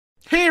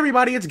Hey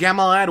everybody, it's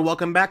Gamalad.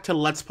 Welcome back to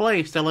Let's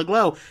Play Stella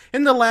Glow.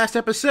 In the last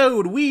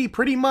episode, we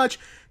pretty much...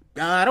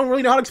 I don't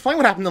really know how to explain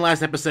what happened in the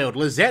last episode.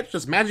 Lizette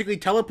just magically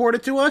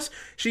teleported to us.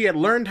 She had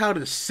learned how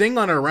to sing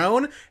on her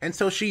own, and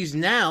so she's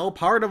now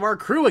part of our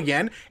crew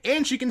again,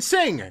 and she can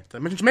sing. I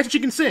mentioned she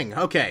can sing.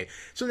 Okay,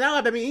 so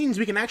now that means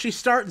we can actually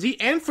start the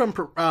Anthem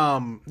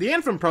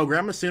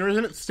program sooner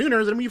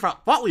than we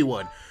thought we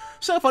would.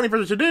 So, without any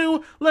further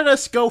ado, let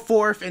us go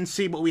forth and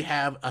see what we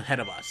have ahead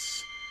of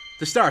us.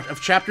 The start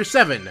of Chapter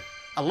 7.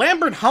 A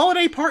Lambert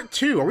Holiday Part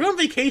 2. Are we on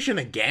vacation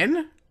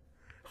again?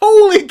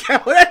 Holy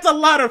cow, that's a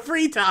lot of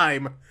free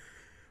time!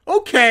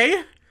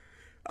 Okay.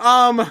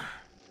 They're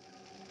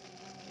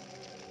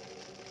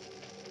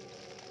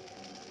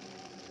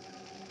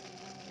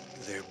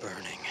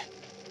burning.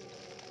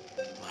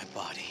 My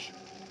body,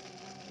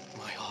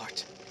 my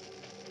heart,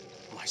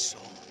 my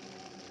soul.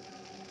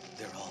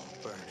 They're all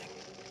burning.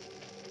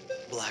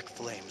 Black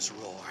flames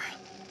roar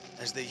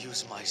as they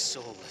use my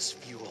soul as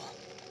fuel.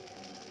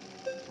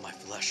 My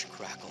flesh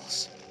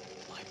crackles,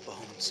 my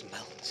bones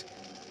melt,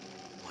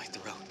 my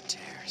throat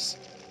tears.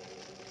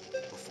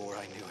 Before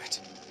I knew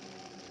it,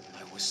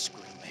 I was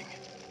screaming.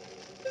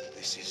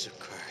 This is a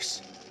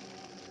curse.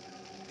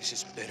 This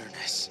is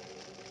bitterness.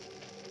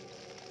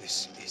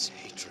 This is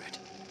hatred.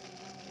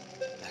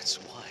 That's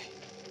why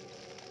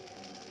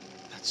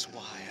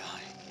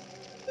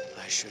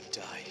I should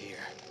die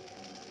here.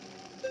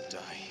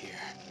 Die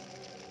here.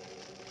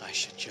 I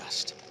should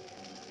just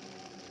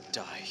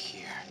die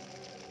here.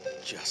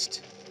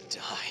 Just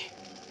die.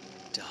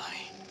 Die.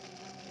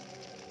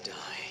 Die.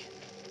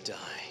 Die.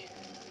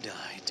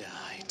 Die.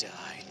 Die.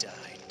 Die. Die.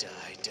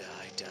 Die.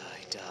 Die.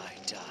 Die. Die.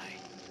 Die.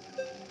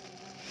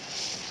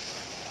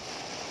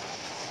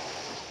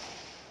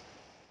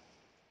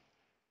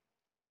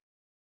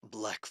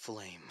 Black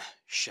flame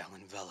shall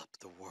envelop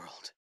the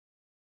world.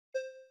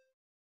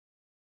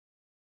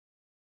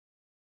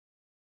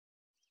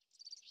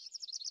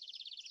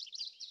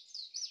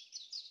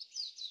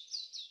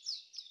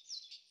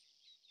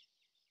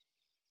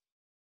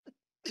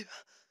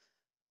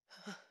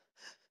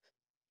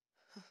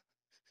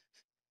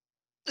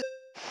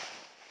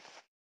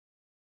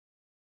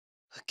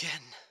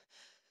 Again.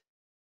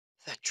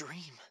 That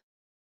dream.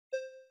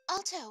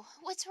 Alto,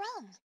 what's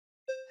wrong?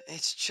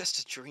 It's just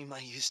a dream I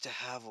used to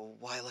have a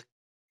while ago.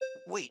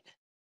 Wait.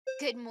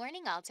 Good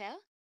morning, Alto.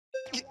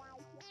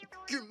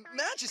 Your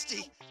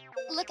Majesty!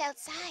 Look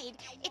outside.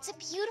 It's a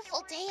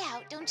beautiful day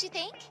out, don't you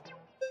think?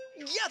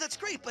 Yeah, that's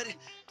great, but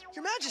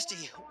Your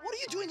Majesty, what are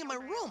you doing in my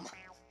room?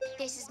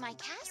 This is my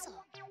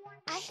castle.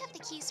 I have the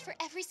keys for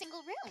every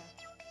single room.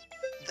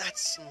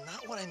 That's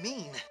not what I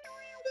mean.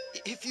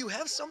 If you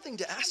have something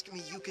to ask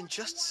me, you can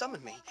just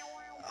summon me.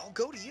 I'll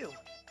go to you.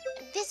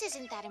 This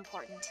isn't that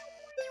important.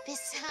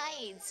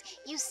 Besides,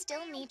 you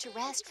still need to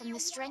rest from the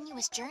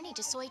strenuous journey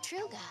to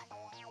Soytruga.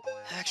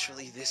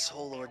 Actually, this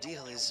whole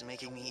ordeal is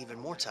making me even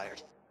more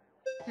tired.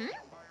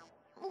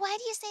 Why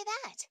do you say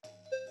that?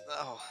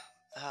 Oh,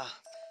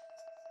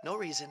 no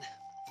reason.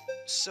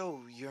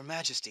 So, Your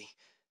Majesty,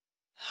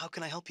 how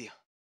can I help you?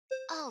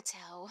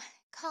 Alto,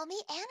 call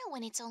me Anna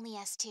when it's only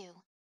us two.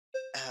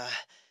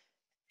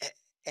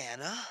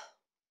 Anna?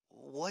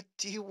 What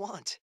do you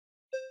want?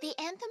 The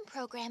Anthem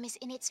program is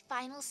in its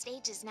final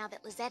stages now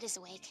that Lizette is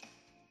awake.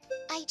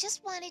 I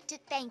just wanted to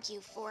thank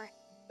you for...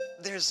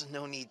 There's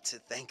no need to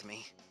thank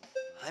me.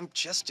 I'm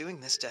just doing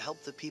this to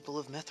help the people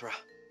of Mithra.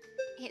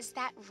 Is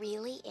that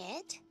really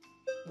it?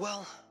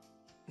 Well,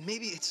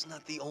 maybe it's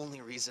not the only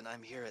reason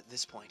I'm here at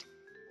this point.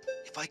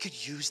 If I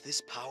could use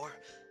this power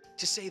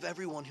to save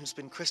everyone who's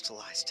been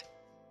crystallized,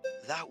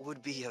 that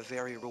would be a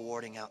very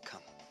rewarding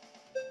outcome.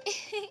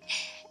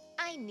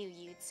 I knew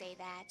you'd say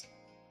that.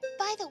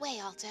 By the way,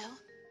 Alto,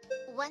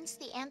 once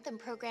the Anthem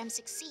program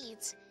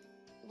succeeds,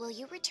 will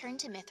you return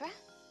to Mithra?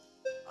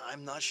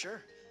 I'm not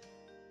sure.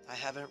 I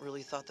haven't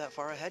really thought that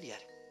far ahead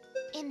yet.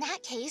 In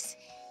that case,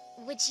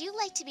 would you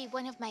like to be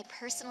one of my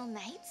personal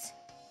knights?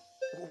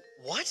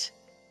 What?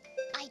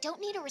 I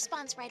don't need a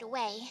response right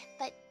away,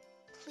 but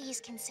please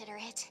consider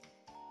it.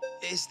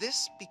 Is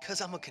this because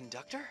I'm a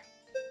conductor?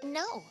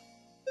 No.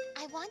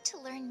 I want to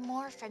learn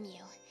more from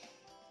you.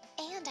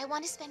 And I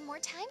want to spend more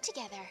time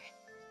together.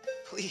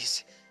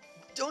 Please,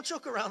 don't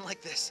joke around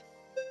like this.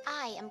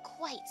 I am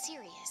quite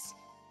serious.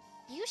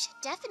 You should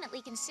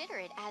definitely consider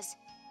it as...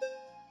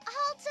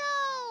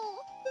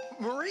 Alto!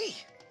 Marie!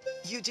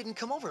 You didn't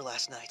come over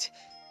last night.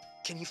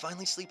 Can you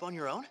finally sleep on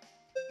your own?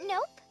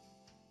 Nope.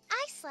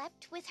 I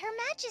slept with Her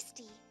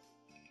Majesty.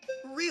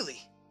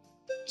 Really?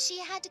 She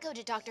had to go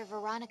to Dr.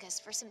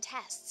 Veronica's for some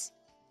tests.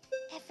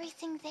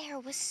 Everything there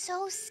was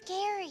so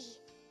scary.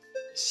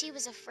 She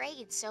was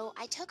afraid, so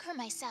I took her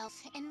myself,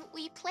 and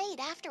we played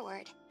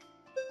afterward.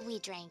 We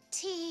drank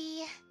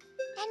tea,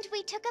 and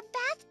we took a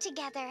bath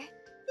together.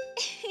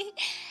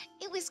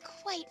 It was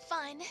quite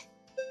fun.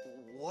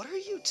 What are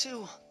you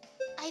two?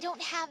 I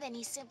don't have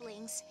any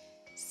siblings,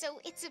 so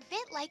it's a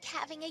bit like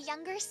having a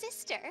younger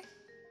sister.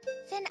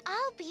 Then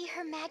I'll be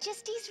Her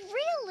Majesty's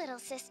real little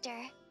sister.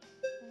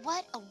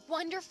 What a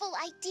wonderful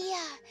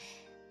idea!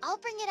 I'll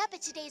bring it up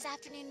at today's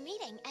afternoon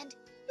meeting, and...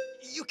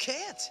 You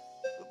can't.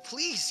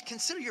 Please,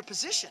 consider your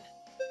position.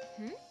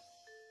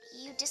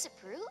 You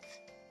disapprove?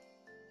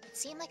 It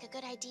seemed like a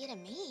good idea to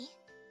me.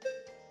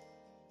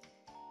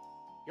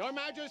 Your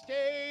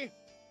Majesty!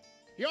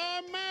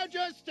 Your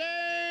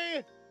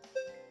Majesty!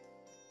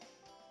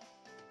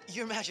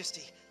 Your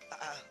Majesty,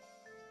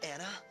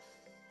 Anna?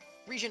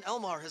 Regent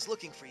Elmar is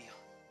looking for you.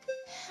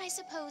 I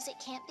suppose it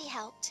can't be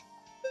helped.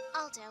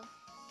 Alto,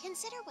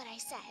 consider what I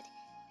said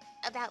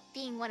about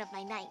being one of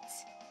my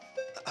knights.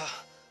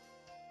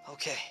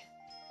 Okay.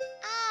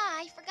 Ah,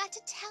 I forgot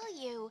to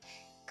tell you.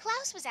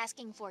 Klaus was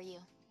asking for you.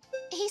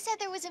 He said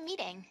there was a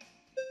meeting.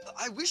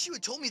 I wish you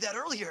had told me that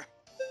earlier.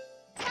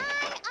 Bye,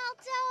 Alto!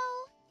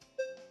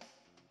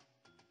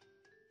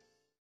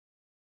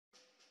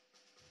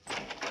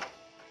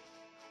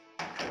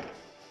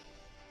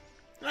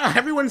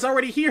 Everyone's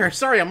already here.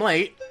 Sorry I'm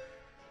late.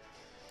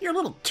 You're a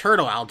little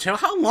turtle, Alto.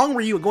 How long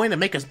were you going to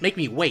make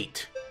me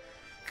wait?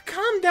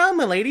 Calm down,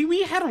 milady.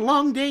 We had a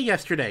long day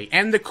yesterday,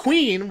 and the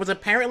Queen was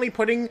apparently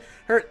putting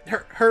her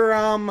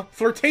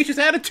flirtatious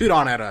attitude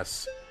on at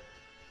us.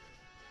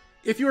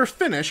 If you are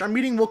finished, our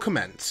meeting will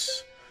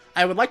commence.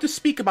 I would like to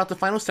speak about the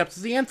final steps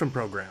of the Anthem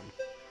program.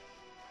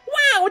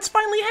 Wow, it's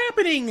finally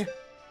happening!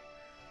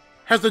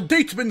 Has the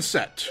date been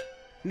set?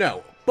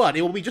 No, but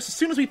it will be just as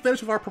soon as we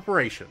finish with our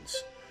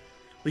preparations.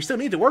 We still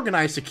need to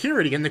organize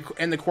security, and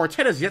the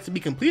quartet is yet to be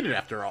completed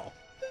after all.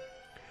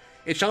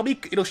 It shall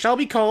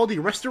be called the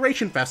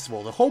Restoration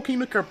Festival. The whole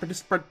kingdom can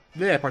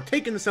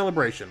partake in the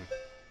celebration.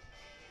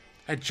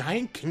 A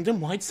giant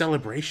kingdom-wide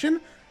celebration?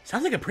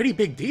 Sounds like a pretty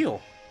big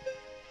deal.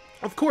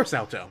 Of course,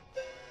 Alto.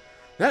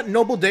 That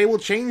noble day will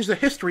change the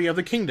history of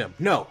the kingdom.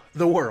 No,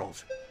 the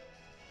world.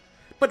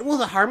 But will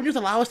the Harbingers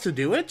allow us to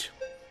do it?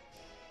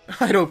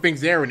 I don't think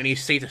they're in any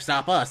state to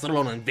stop us, let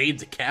alone invade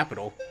the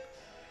capital.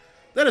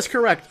 That is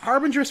correct.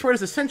 Harbinger Sword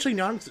is essentially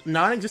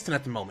non-existent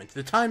at the moment.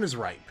 The time is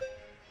ripe.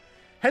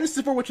 Hence,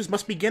 the Four Witches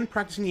must begin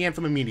practicing the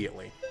anthem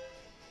immediately.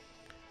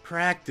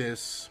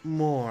 Practice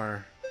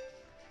more.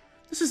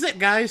 This is it,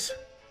 guys.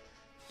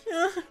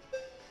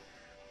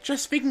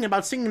 Just thinking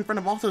about singing in front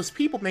of all those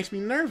people makes me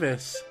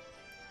nervous.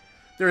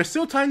 There is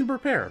still time to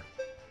prepare.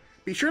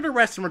 Be sure to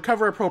rest and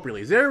recover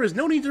appropriately. There is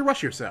no need to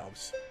rush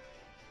yourselves.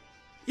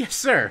 Yes,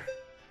 sir.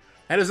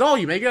 That is all.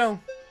 You may go.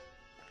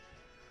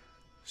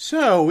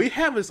 So, we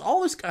have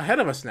all this ahead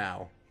of us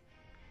now.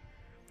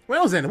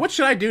 Well then, what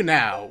should I do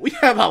now? We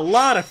have a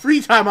lot of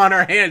free time on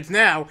our hands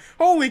now.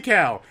 Holy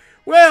cow.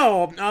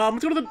 Well,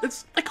 let's go to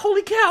it's like,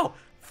 holy cow.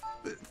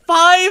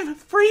 5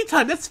 free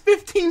time. That's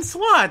 15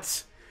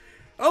 slots.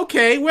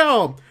 Okay,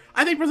 well,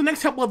 I think for the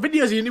next couple of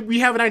videos, we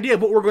have an idea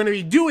of what we're going to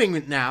be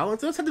doing now.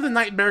 So let's head to the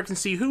Night Barracks and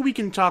see who we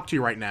can talk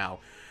to right now.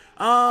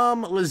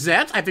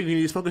 Lizette, I think we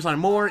need to focus on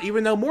more,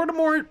 even though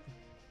more.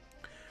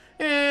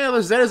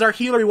 Lizette is our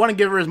healer. We want to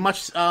give her as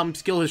much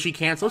skill as she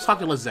can, so let's talk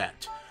to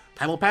Lizette.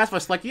 Time will pass if I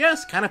select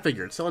yes, kind of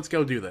figured, so let's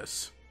go do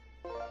this.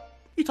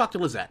 You talk to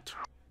Lizette.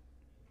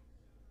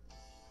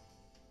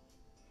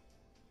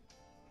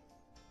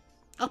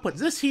 I'll put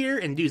this here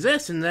and do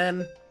this, and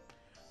then...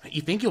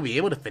 You think you'll be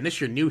able to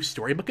finish your new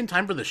storybook in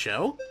time for the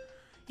show?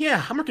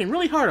 Yeah, I'm working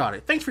really hard on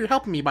it. Thanks for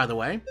helping me, by the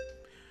way.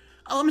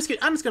 Oh, I'm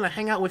just gonna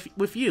hang out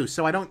with you,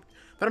 so I don't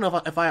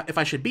know if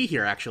I should be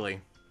here,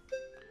 actually.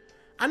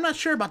 I'm not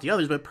sure about the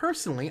others, but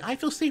personally, I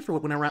feel safer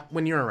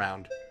when you're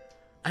around.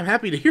 I'm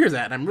happy to hear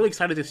that, and I'm really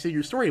excited to see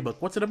your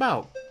storybook. What's it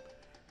about?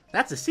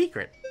 That's a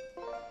secret.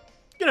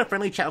 Get a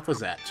friendly chat with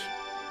Lizette.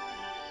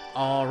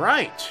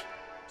 Alright.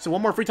 So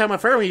one more free time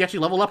with her, and we actually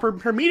level up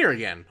her meter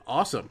again.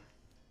 Awesome.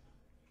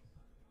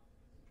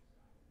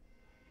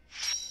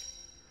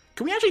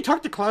 Can we actually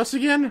talk to Klaus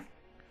again?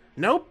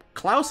 Nope.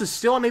 Klaus is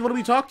still unable to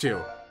be talked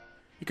to.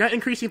 You can't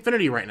increase the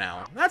infinity right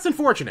now. That's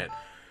unfortunate.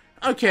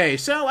 Okay,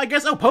 so I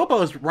guess... Oh,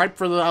 Popo's ripe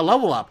for the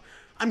level up.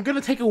 I'm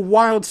gonna take a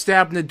wild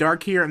stab in the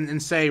dark here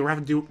and say we're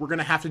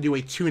gonna have to do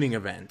a tuning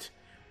event.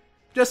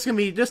 Just gonna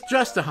be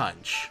just a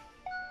hunch.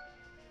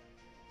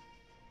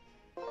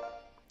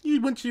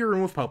 You went to your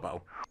room with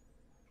Popo.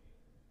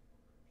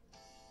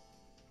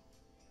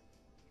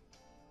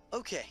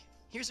 Okay,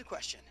 here's a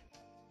question.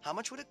 How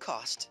much would it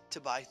cost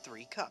to buy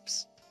 3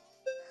 cups?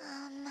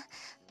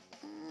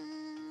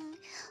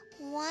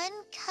 1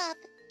 cup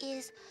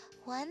is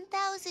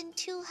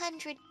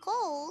 1,200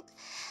 gold,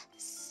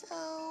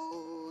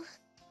 so...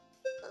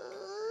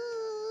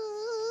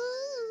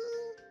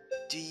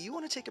 Do you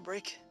want to take a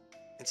break?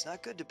 It's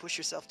not good to push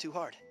yourself too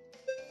hard.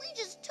 We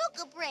just took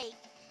a break.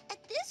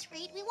 At this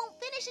rate, we won't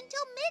finish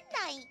until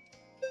midnight.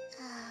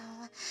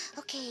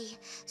 Okay,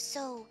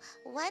 so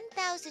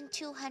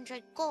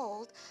 1,200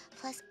 gold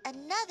plus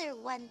another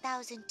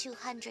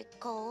 1,200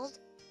 gold.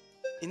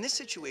 In this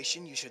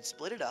situation, you should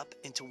split it up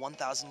into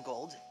 1,000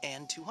 gold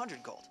and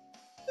 200 gold.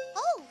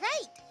 Oh,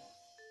 right!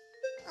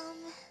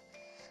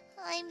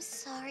 I'm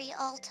sorry,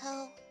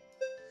 Alto.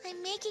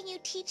 I'm making you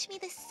teach me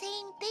the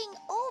same thing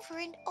over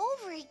and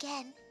over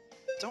again.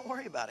 Don't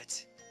worry about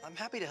it. I'm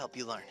happy to help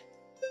you learn.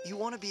 You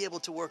want to be able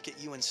to work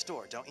at Ewan's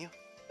store, don't you?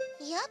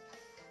 Yup.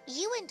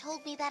 Ewan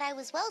told me that I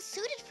was well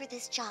suited for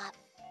this job.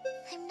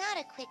 I'm not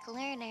a quick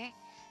learner,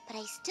 but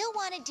I still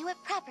want to do it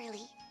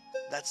properly.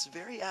 That's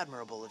very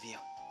admirable of you.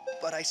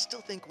 But I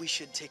still think we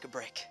should take a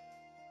break.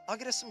 I'll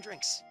get us some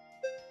drinks.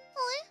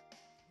 Huh?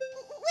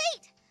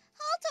 Wait!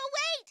 Alto,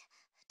 wait!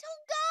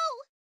 Don't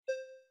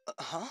go!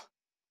 Huh?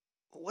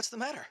 What's the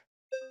matter?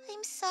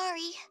 I'm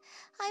sorry.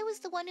 I was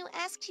the one who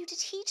asked you to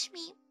teach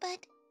me,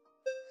 but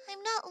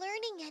I'm not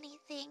learning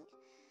anything.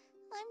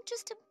 I'm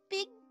just a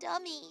big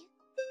dummy.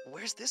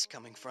 Where's this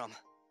coming from?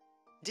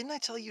 Didn't I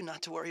tell you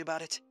not to worry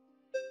about it?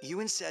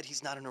 Ewan said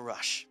he's not in a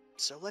rush,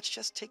 so let's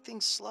just take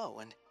things slow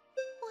and...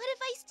 What if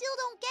I still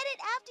don't get it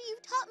after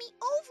you've taught me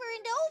over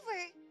and over?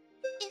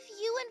 If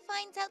Ewan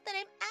finds out that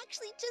I'm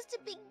actually just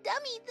a big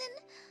dummy, then...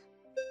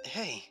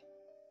 Hey,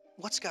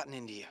 what's gotten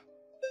into you?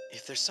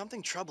 If there's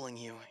something troubling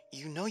you,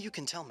 you know you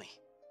can tell me.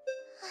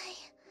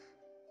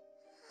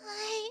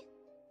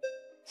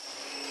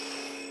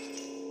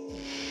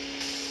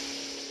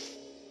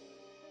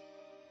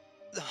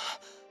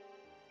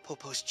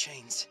 Popo's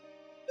chains.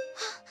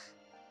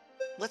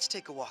 Let's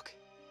take a walk.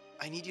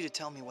 I need you to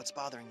tell me what's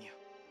bothering you.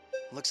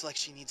 Looks like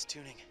she needs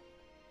tuning.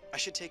 I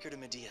should take her to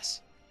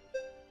Medea's.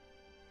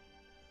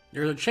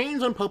 There are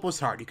chains on Popo's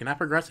heart. You cannot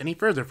progress any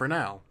further for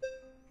now.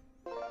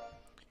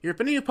 Your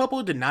affinity with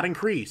Popo did not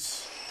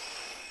increase.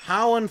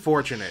 How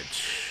unfortunate.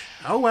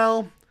 Oh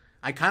well,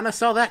 I kinda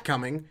saw that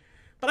coming.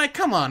 But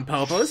come on,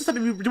 Popo, this is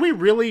something, do we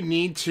really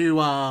need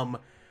to,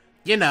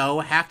 you know,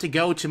 have to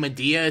go to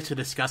Medea to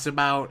discuss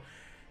about?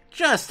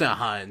 Just a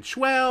hunch.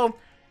 Well,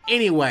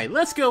 anyway,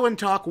 let's go and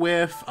talk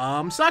with,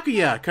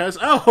 Sakuya, cause,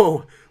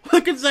 oh,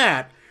 look at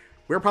that!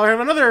 We'll probably have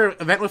another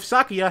event with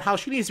Sakuya, how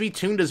she needs to be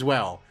tuned as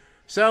well.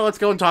 So let's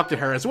go and talk to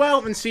her as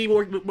well, and see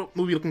what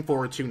we'll be looking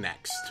forward to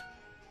next.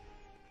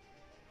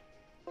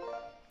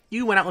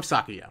 You went out with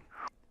Sakuya.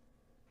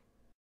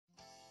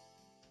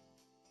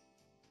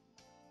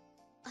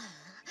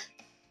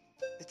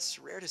 It's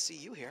rare to see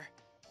you here.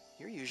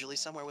 You're usually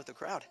somewhere with the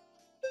crowd.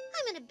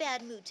 I'm in a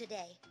bad mood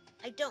today.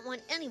 I don't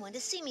want anyone to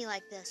see me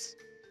like this.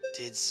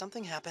 Did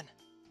something happen?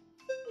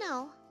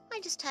 No, I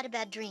just had a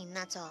bad dream,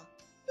 that's all.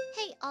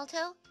 Hey,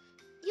 Alto,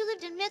 you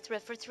lived in Mithra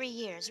for 3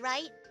 years,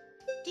 right?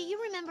 Do you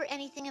remember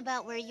anything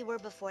about where you were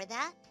before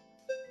that?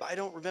 I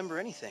don't remember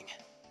anything.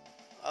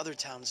 Other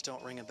towns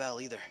don't ring a bell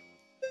either.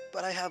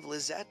 But I have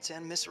Lizette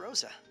and Miss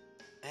Rosa.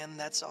 And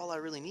that's all I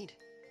really need.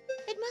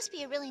 It must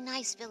be a really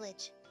nice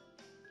village.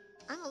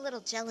 I'm a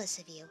little jealous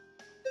of you.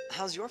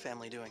 How's your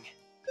family doing?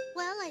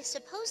 Well, I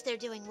suppose they're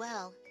doing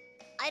well.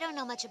 I don't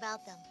know much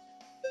about them.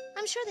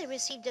 I'm sure they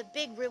received a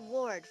big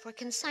reward for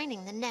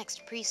consigning the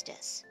next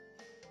priestess.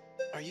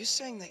 Are you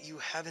saying that you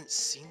haven't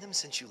seen them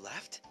since you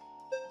left?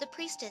 The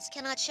priestess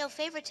cannot show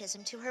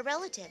favoritism to her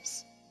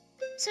relatives,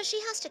 so she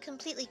has to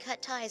completely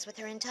cut ties with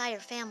her entire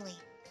family.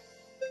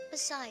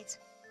 Besides,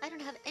 I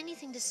don't have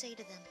anything to say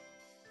to them.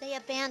 They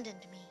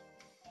abandoned me.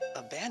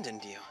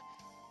 Abandoned you?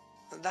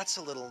 That's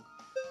a little...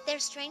 They're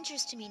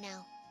strangers to me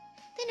now.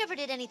 They never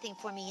did anything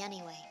for me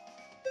anyway.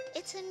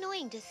 It's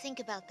annoying to think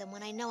about them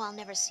when I know I'll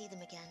never see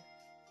them again.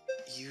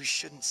 You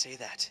shouldn't say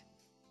that.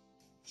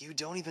 You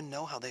don't even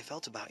know how they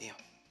felt about you.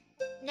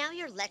 Now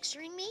you're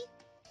lecturing me?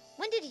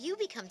 When did you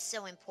become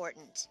so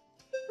important?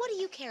 What do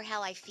you care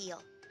how I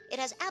feel? It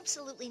has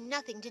absolutely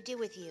nothing to do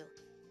with you.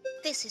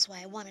 This is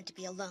why I wanted to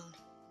be alone,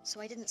 so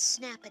I didn't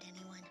snap at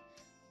anyone.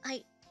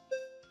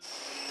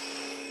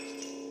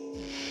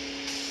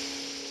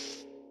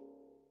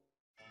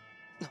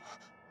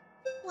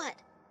 What?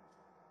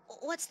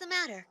 What's the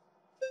matter?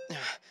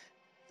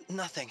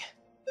 Nothing.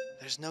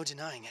 There's no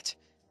denying it.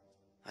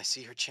 I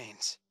see her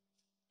chains.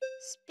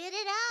 Spit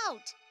it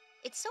out!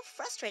 It's so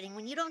frustrating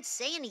when you don't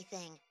say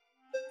anything.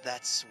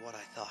 That's what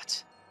I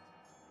thought.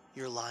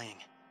 You're lying.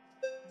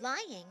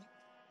 Lying?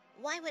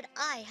 Why would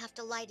I have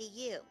to lie to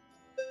you?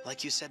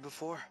 Like you said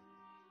before,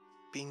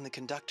 being the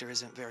conductor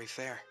isn't very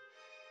fair.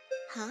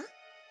 Huh?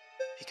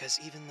 Because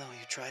even though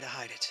you try to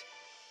hide it,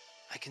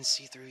 I can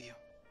see through you.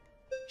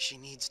 She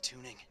needs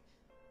tuning.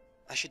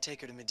 I should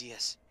take her to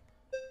Medea's.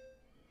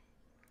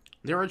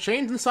 There are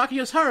chains in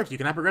Sakuya's heart. You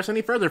cannot progress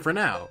any further for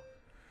now.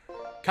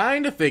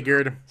 Kinda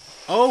figured.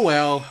 Oh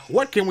well,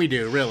 what can we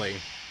do, really?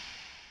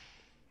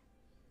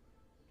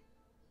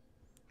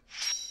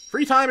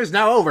 Free time is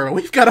now over.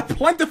 We've got a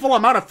plentiful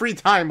amount of free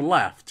time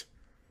left.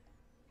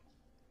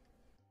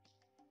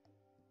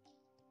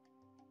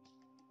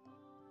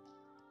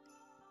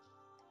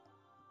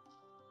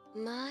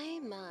 My.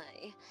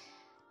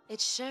 It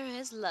sure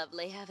is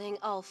lovely having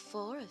all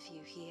 4 of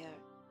you here.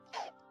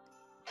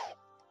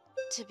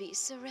 To be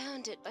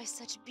surrounded by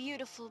such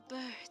beautiful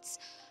birds.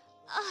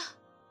 Ah,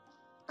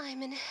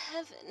 I'm in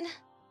heaven.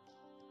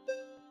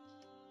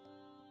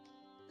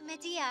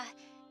 Medea,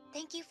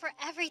 thank you for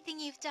everything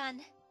you've done.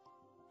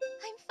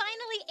 I'm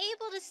finally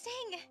able to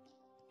sing.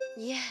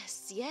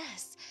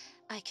 Yes,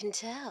 I can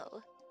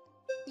tell.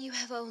 You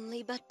have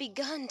only but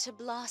begun to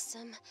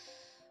blossom.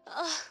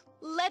 Ah,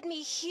 let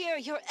me hear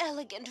your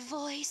elegant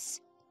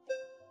voice.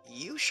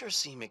 You sure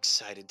seem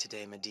excited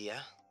today,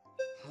 Medea.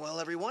 Well,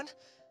 everyone,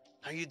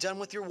 are you done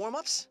with your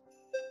warm-ups?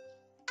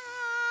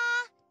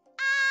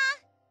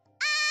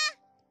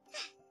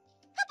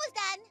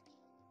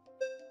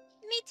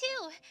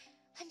 too.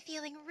 I'm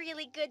feeling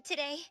really good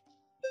today.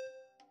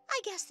 I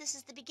guess this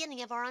is the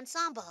beginning of our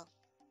ensemble.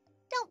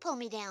 Don't pull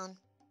me down.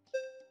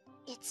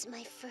 It's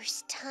my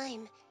first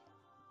time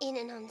in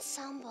an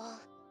ensemble.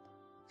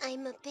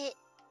 I'm a bit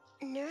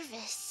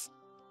nervous.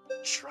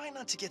 Try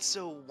not to get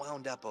so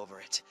wound up over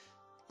it.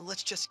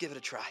 Let's just give it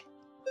a try.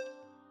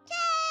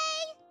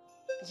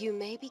 Yay! You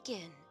may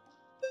begin.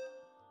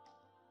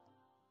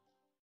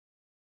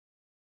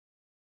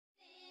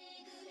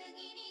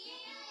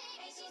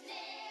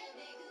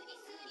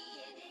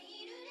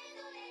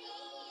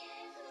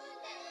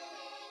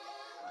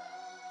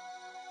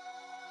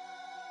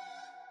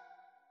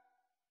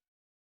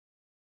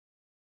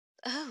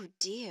 Oh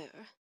dear.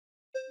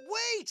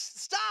 Wait!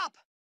 Stop!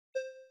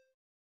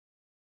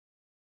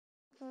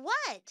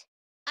 What?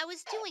 I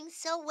was doing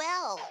so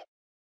well.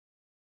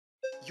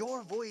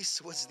 Your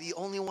voice was the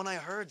only one I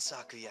heard,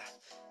 Sakuya.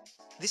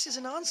 This is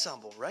an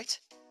ensemble, right?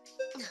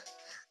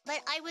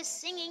 But I was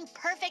singing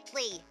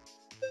perfectly.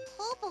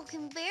 Popo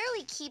can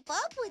barely keep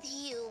up with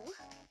you.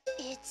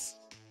 It's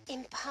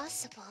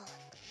impossible.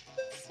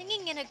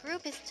 Singing in a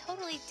group is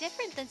totally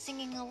different than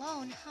singing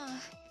alone, huh?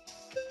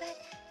 But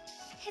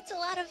it's a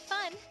lot of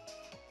fun.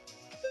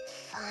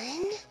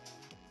 Fun?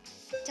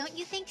 Don't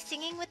you think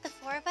singing with the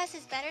four of us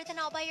is better than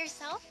all by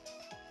yourself?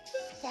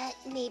 That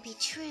may be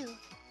true.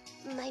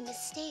 My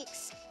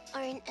mistakes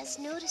aren't as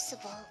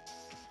noticeable.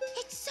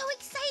 It's so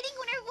exciting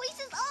when our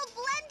voices all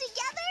blend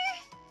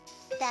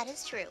together. That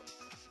is true.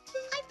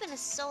 I've been a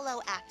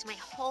solo act my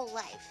whole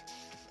life.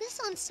 This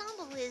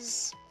ensemble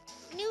is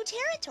new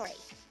territory.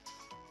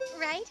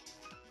 Right?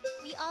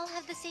 We all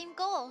have the same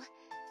goal.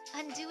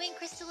 Undoing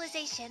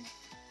crystallization.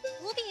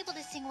 We'll be able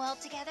to sing well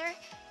together.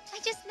 I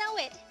just know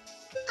it.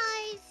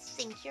 I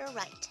think you're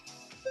right.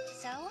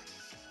 So,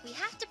 we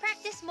have to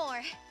practice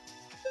more.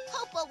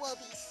 Popo will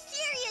be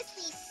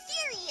seriously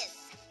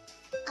serious.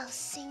 I'll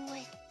sing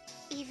with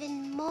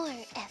even more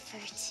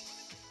effort.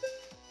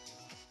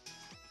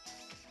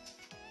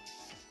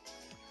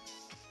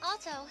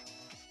 Alto,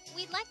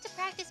 we'd like to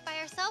practice by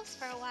ourselves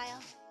for a while.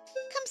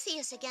 Come see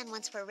us again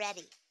once we're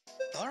ready.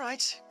 All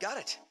right, got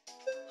it.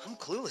 I'm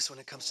clueless when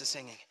it comes to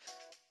singing,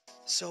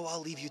 so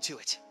I'll leave you to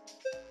it.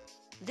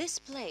 This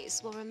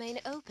place will remain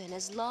open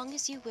as long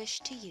as you wish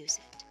to use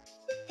it.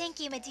 Thank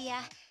you, Medea.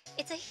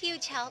 It's a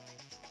huge help.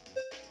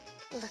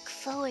 Look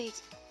forward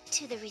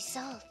to the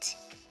result.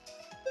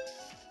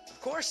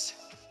 Of course.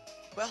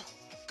 Well,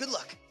 good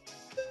luck.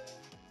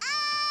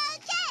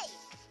 Okay!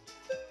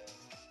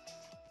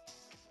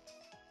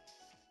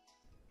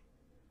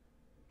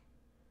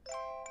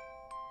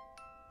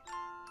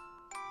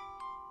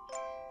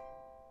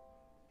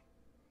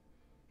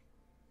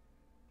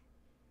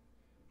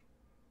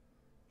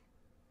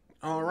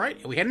 All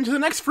right, we head into the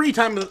next free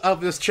time of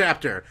this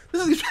chapter.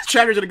 This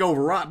chapter's gonna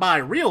go by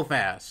real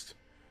fast.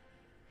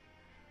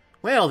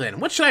 Well then,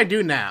 what should I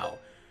do now?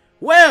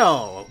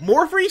 Well,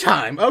 more free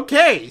time.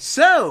 Okay,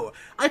 so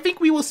I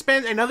think we will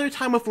spend another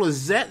time with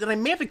Lizette. That I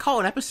may have to call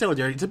an episode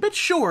there. It's a bit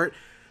short,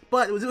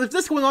 but with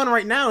this going on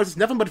right now, it's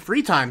nothing but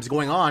free times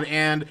going on,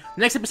 and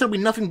the next episode will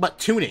be nothing but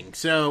tuning.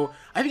 So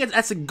I think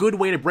that's a good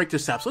way to break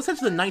this up. So let's head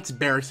to the Knights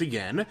Barracks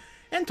again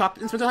and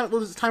spend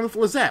time with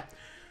Lizette.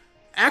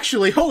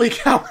 Actually, holy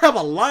cow, we have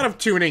a lot of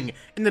tuning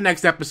in the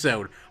next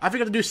episode. I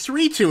think I have to do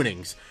 3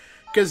 tunings.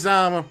 Because,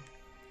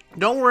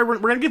 don't worry, we're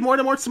going to give more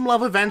and more some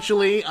love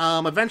eventually.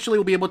 Eventually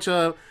we'll be able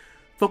to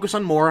focus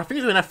on more. I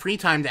think there's enough free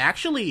time to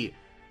actually...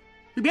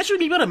 We'll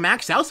be able to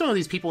max out some of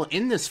these people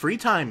in this free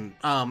time,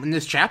 in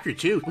this chapter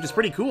too, which is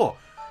pretty cool.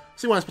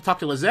 So you want us to talk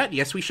to Lizette?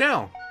 Yes, we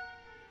shall.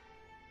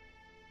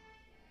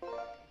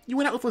 You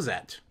went out with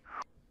Lizette.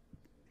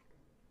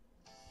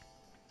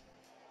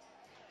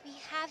 We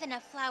have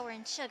enough flour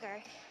and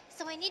sugar,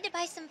 so I need to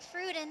buy some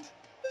fruit and...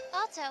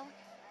 Alto,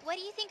 what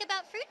do you think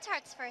about fruit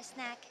tarts for a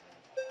snack?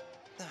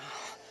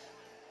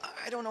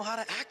 I don't know how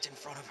to act in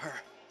front of her.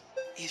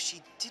 If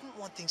she didn't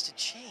want things to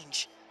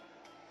change,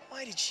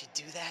 why did she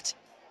do that?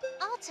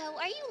 Alto,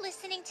 are you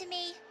listening to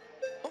me?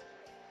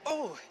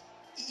 Oh,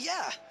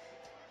 yeah.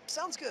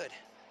 Sounds good.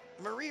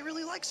 Marie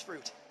really likes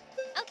fruit.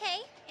 Okay,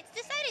 it's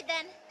decided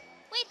then.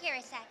 Wait here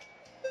a sec.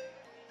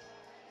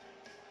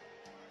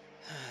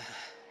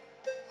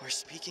 We're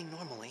speaking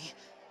normally,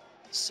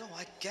 so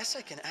I guess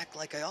I can act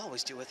like I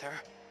always do with her.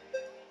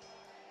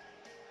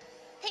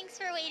 Thanks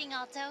for waiting,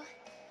 Alto.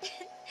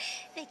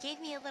 They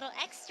gave me a little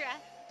extra.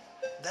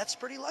 That's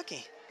pretty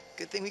lucky.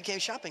 Good thing we came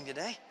shopping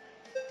today.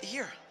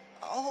 Here,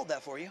 I'll hold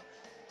that for you.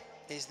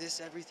 Is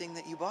this everything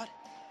that you bought?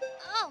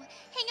 Oh,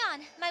 hang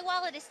on. My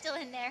wallet is still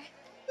in there.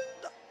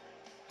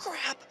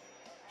 Crap!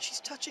 She's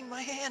touching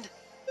my hand.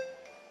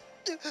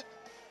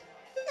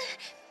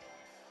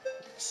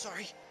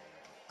 Sorry.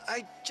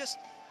 I just...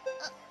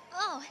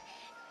 Oh,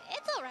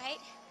 it's all right.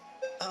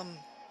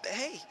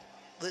 Hey,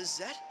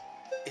 Lizette?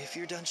 If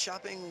you're done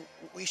shopping,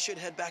 we should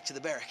head back to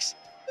the barracks.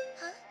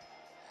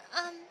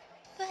 Huh?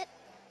 But...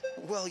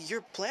 Well,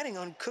 you're planning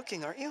on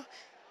cooking, aren't you?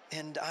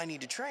 And I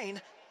need to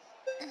train.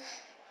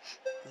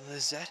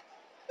 Lizette?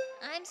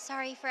 I'm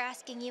sorry for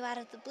asking you out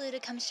of the blue to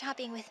come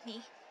shopping with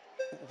me.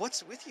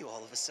 What's with you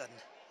all of a sudden?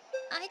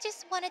 I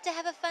just wanted to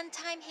have a fun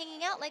time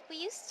hanging out like we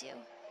used to.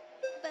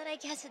 But I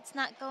guess it's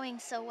not going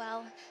so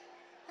well.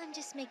 I'm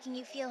just making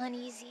you feel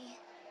uneasy.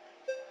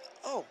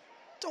 Oh,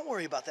 don't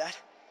worry about that.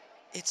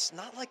 It's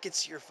not like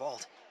it's your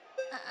fault.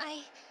 I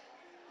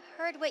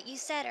heard what you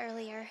said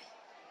earlier.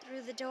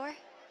 Through the door.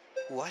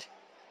 What?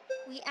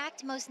 We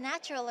act most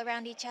natural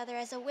around each other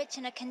as a witch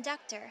and a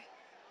conductor.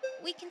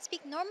 We can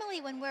speak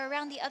normally when we're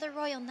around the other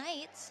royal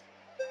knights.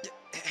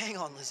 Hang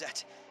on,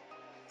 Lizette.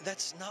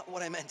 That's not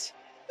what I meant.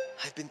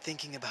 I've been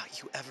thinking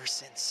about you ever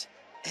since.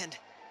 And...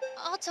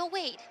 Alto,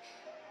 wait.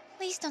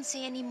 Please don't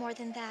say any more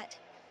than that.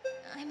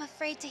 I'm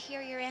afraid to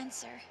hear your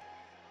answer.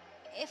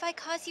 If I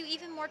cause you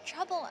even more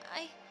trouble,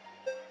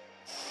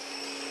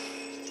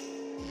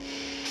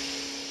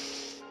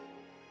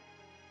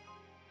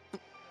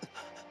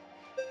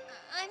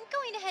 I'm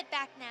going to head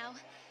back now.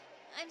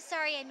 I'm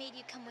sorry I made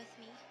you come with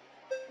me.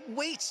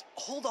 Wait!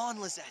 Hold on,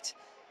 Lizette.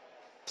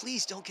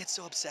 Please don't get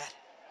so upset.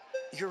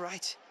 You're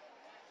right.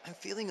 I'm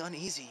feeling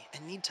uneasy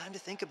and need time to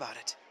think about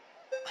it.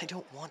 I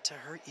don't want to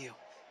hurt you.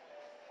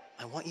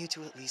 I want you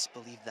to at least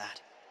believe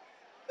that.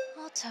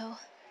 Alto.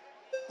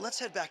 Let's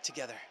head back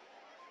together.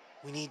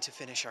 We need to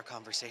finish our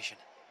conversation.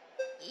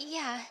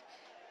 Yeah,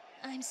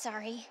 I'm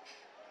sorry.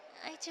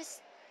 I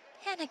just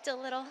panicked a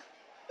little.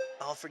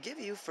 I'll forgive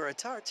you for a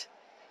tart.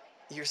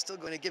 You're still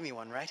going to give me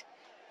one, right?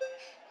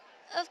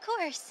 Of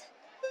course.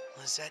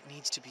 Lizette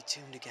needs to be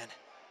tuned again.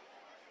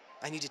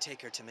 I need to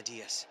take her to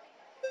Medias.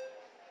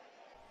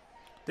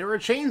 There are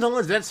chains on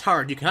Lizette's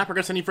heart. You cannot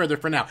progress any further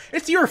for now.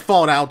 It's your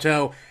fault,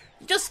 Alto.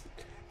 Just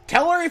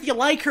tell her if you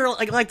like her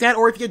like that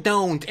or if you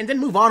don't, and then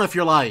move on with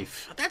your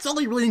life. That's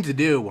all you really need to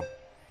do.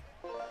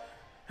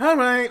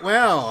 Alright,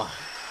 well,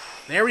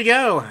 there we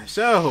go.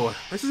 So,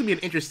 this is going to be an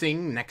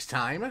interesting next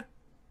time.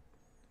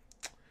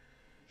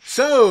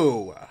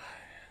 So,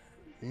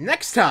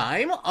 next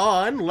time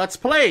on Let's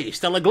Play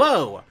Stella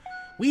Glow,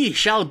 we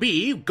shall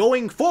be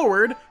going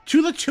forward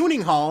to the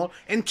tuning hall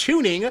and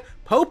tuning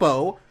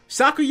Popo,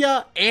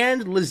 Sakuya,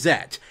 and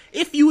Lizette.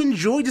 If you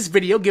enjoyed this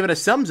video, give it a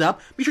thumbs up,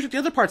 be sure to check the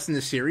other parts in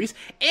this series,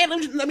 and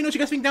let me know what you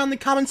guys think down in the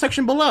comment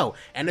section below.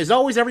 And as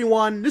always,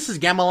 everyone, this is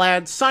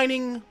Gamalad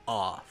signing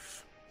off.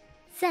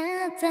 さ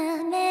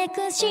ざめ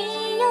く潮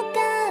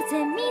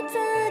風見つ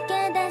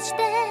け出し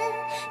て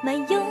迷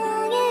える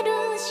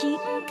深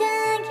海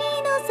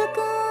の底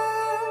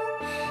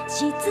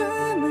沈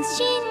む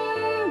真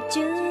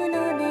珠